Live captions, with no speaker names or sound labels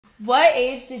What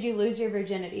age did you lose your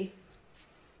virginity?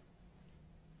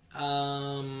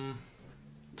 Why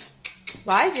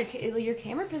is your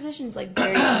camera position's like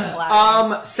very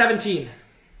flat? 17.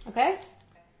 Okay.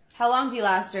 How long do you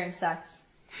last during sex?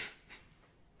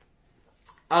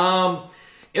 It all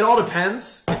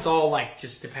depends. It's all like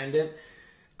just dependent.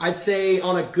 I'd say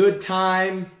on a good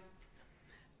time,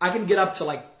 I can get up to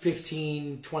like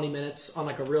 15, 20 minutes on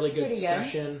like a really good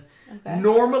session. Okay.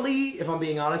 Normally, if I'm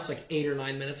being honest, like 8 or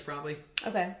 9 minutes probably.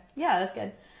 Okay. Yeah, that's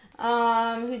good.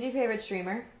 Who's your favorite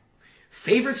streamer?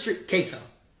 Queso.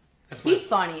 He's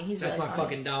funny. He's that's really my funny.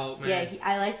 fucking dog, man.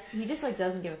 Yeah, he just like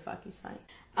doesn't give a fuck. He's funny.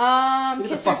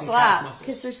 Kiss or slap?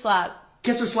 Kiss or slap?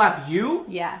 Kiss or slap you?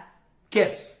 Yeah.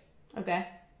 Kiss. Okay.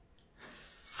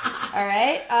 All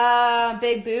right.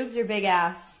 Big boobs or big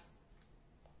ass?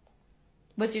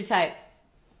 What's your type?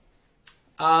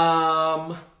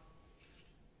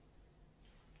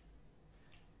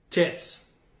 Tits.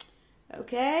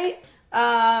 Okay.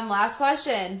 Last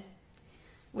question.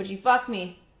 Would you fuck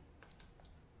me?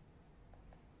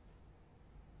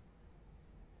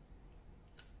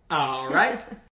 All right.